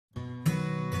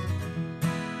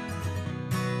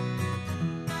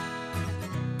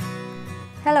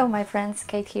Hello my friends,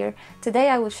 Kate here. Today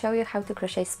I will show you how to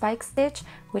crochet spike stitch,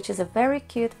 which is a very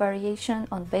cute variation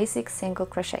on basic single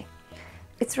crochet.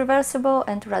 It's reversible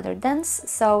and rather dense,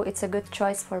 so it's a good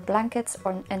choice for blankets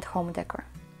and home decor.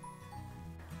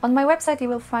 On my website you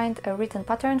will find a written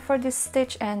pattern for this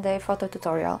stitch and a photo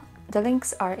tutorial. The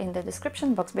links are in the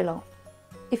description box below.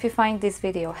 If you find this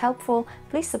video helpful,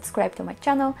 please subscribe to my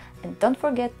channel and don't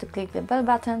forget to click the bell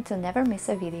button to never miss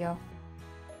a video.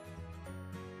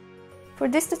 For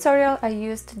this tutorial I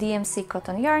used DMC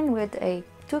cotton yarn with a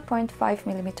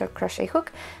 2.5mm crochet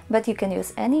hook, but you can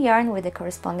use any yarn with a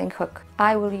corresponding hook.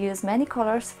 I will use many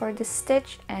colors for this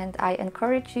stitch and I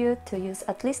encourage you to use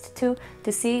at least 2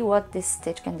 to see what this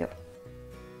stitch can do.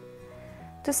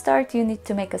 To start you need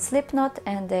to make a slip knot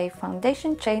and a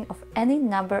foundation chain of any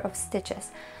number of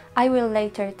stitches. I will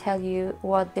later tell you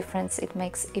what difference it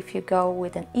makes if you go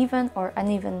with an even or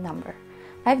uneven number.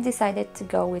 I've decided to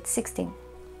go with 16.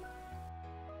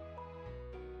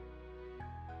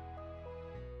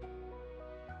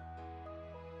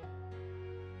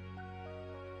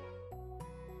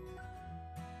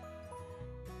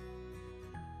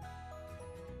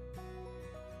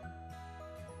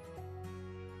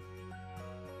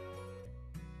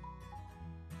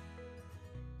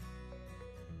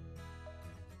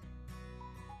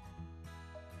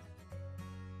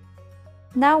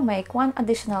 Now make one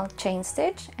additional chain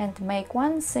stitch and make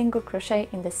one single crochet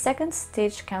in the second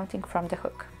stitch counting from the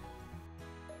hook.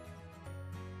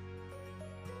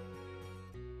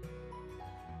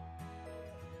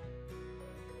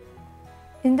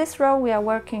 In this row we are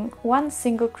working one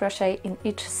single crochet in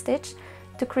each stitch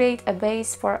to create a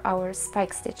base for our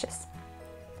spike stitches.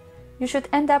 You should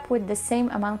end up with the same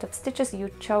amount of stitches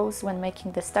you chose when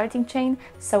making the starting chain,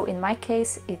 so in my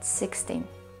case it's 16.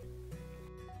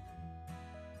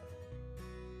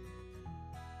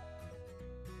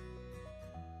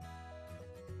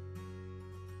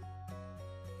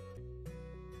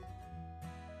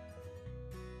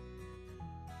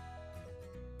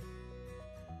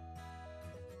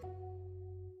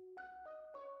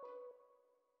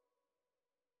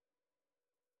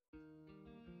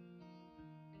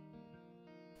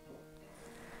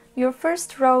 Your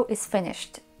first row is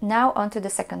finished. Now on to the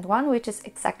second one, which is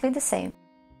exactly the same.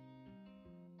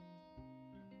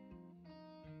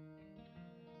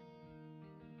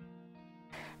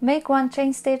 Make one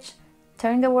chain stitch,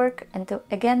 turn the work and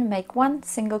again make one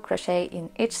single crochet in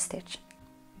each stitch.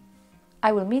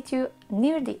 I will meet you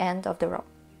near the end of the row.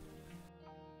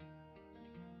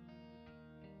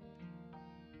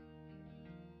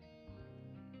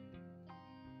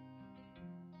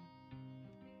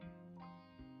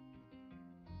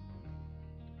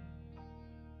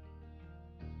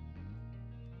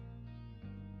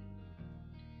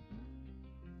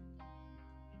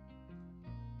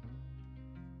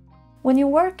 When you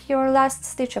work your last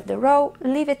stitch of the row,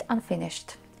 leave it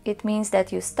unfinished. It means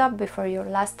that you stop before your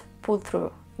last pull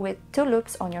through with 2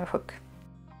 loops on your hook.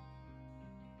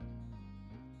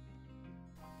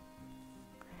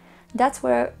 That's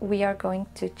where we are going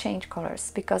to change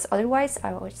colors, because otherwise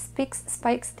our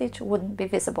spike stitch wouldn't be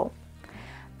visible.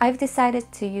 I've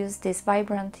decided to use this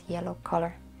vibrant yellow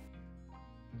color.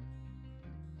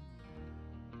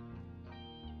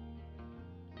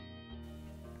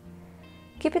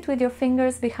 Keep it with your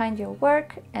fingers behind your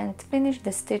work and finish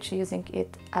the stitch using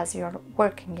it as your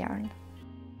working yarn.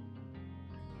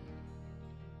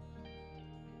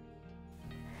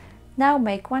 Now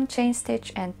make one chain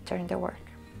stitch and turn the work.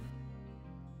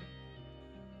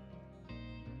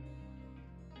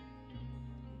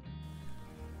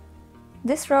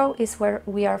 This row is where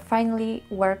we are finally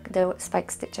work the spike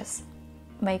stitches.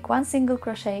 Make one single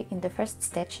crochet in the first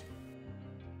stitch.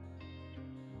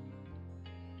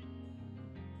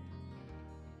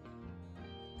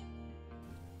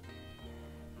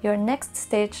 Your next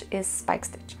stitch is spike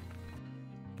stitch.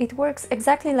 It works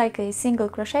exactly like a single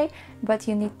crochet, but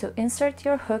you need to insert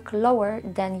your hook lower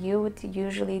than you would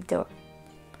usually do.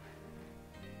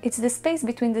 It's the space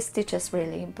between the stitches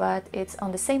really, but it's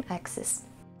on the same axis.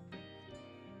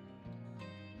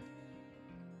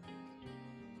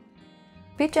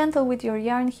 Be gentle with your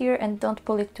yarn here and don't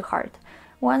pull it too hard.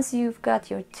 Once you've got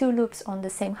your 2 loops on the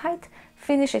same height,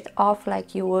 finish it off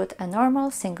like you would a normal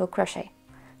single crochet.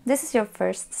 This is your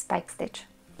first spike stitch.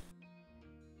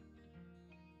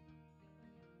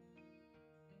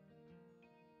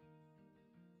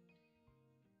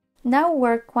 Now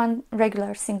work one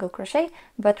regular single crochet,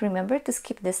 but remember to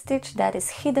skip the stitch that is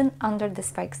hidden under the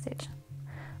spike stitch.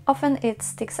 Often it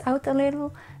sticks out a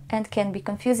little and can be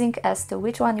confusing as to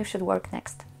which one you should work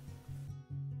next.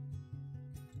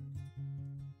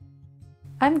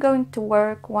 I'm going to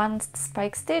work one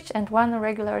spike stitch and one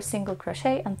regular single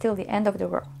crochet until the end of the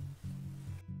row.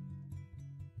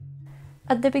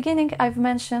 At the beginning I've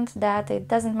mentioned that it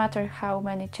doesn't matter how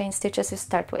many chain stitches you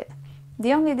start with.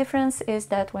 The only difference is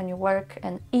that when you work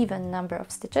an even number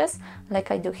of stitches, like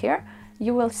I do here,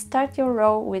 you will start your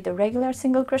row with a regular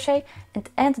single crochet and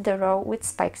end the row with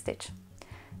spike stitch.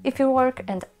 If you work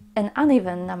an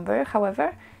uneven number,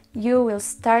 however, you will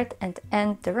start and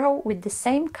end the row with the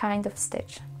same kind of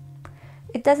stitch.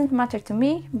 It doesn't matter to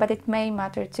me, but it may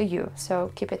matter to you,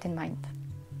 so keep it in mind.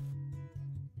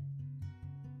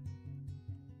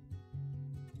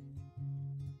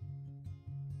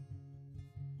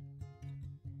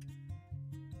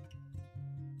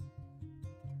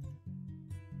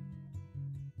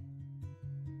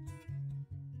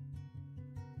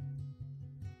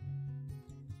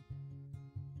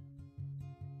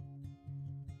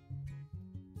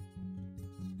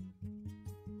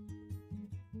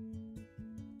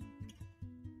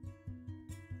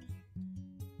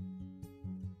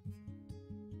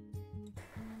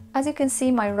 As you can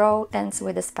see, my row ends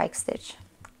with a spike stitch.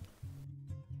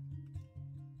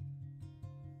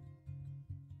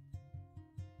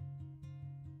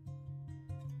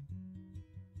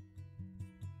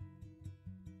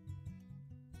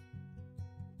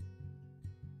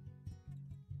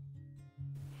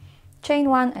 Chain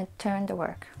one and turn the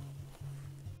work.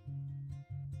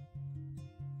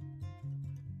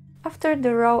 After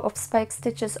the row of spike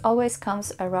stitches always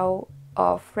comes a row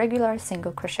of regular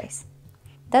single crochets.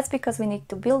 That's because we need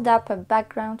to build up a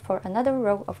background for another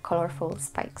row of colorful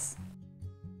spikes.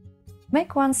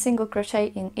 Make one single crochet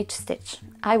in each stitch.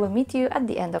 I will meet you at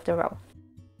the end of the row.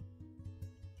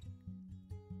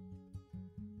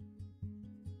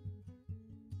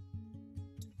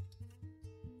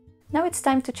 Now it's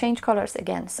time to change colors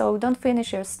again, so don't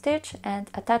finish your stitch and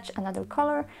attach another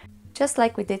color, just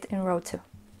like we did in row 2.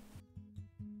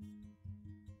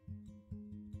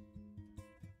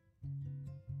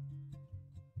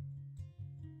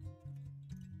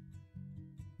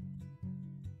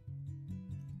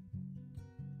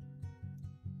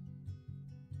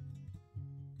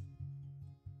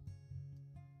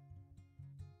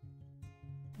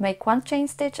 Make one chain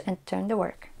stitch and turn the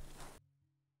work.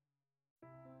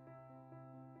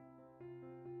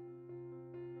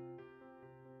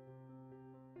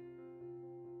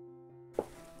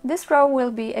 This row will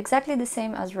be exactly the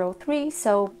same as row 3,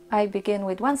 so I begin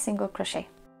with one single crochet.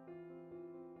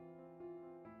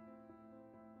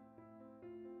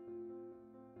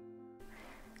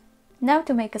 Now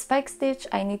to make a spike stitch,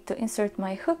 I need to insert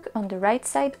my hook on the right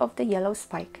side of the yellow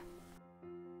spike.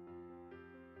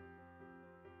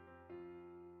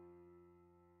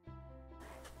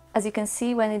 As you can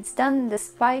see, when it's done, the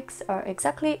spikes are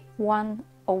exactly one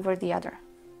over the other.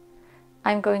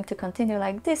 I'm going to continue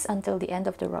like this until the end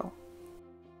of the row.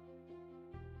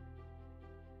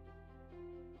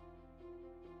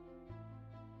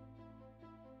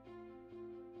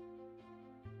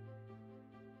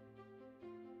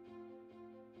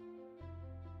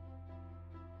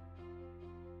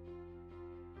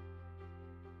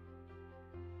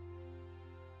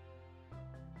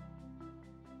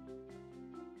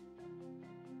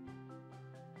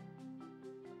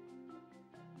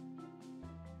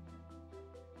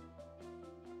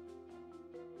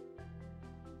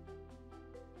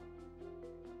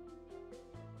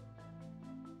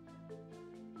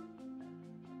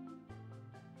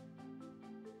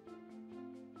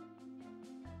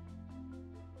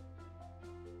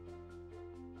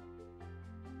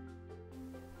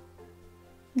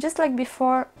 Just like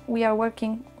before, we are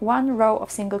working one row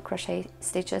of single crochet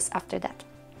stitches after that.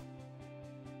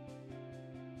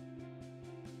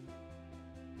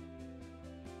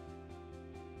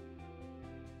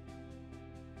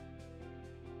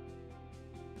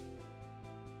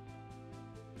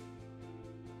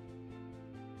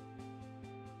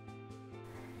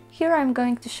 Here I'm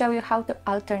going to show you how to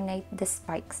alternate the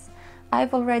spikes.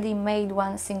 I've already made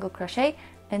one single crochet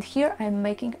and here I'm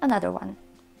making another one.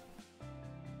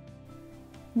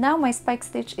 Now my spike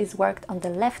stitch is worked on the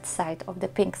left side of the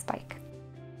pink spike.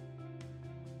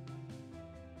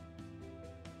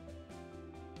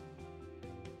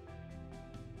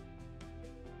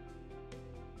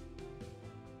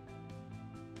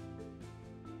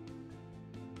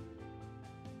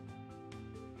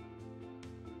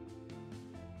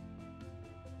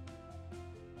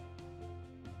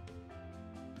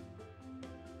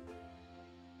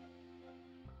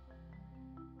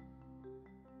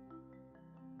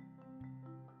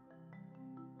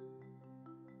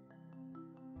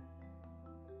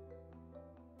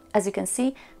 As you can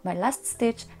see, my last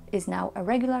stitch is now a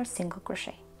regular single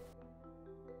crochet.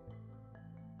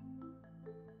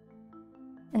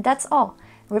 And that's all.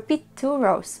 Repeat 2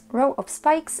 rows, row of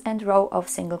spikes and row of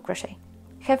single crochet.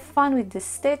 Have fun with this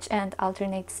stitch and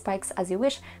alternate spikes as you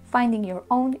wish, finding your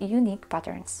own unique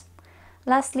patterns.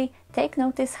 Lastly, take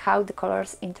notice how the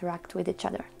colors interact with each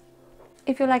other.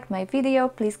 If you liked my video,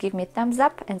 please give me a thumbs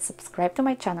up and subscribe to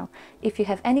my channel. If you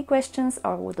have any questions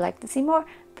or would like to see more,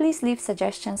 please leave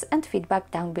suggestions and feedback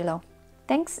down below.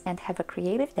 Thanks and have a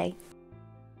creative day!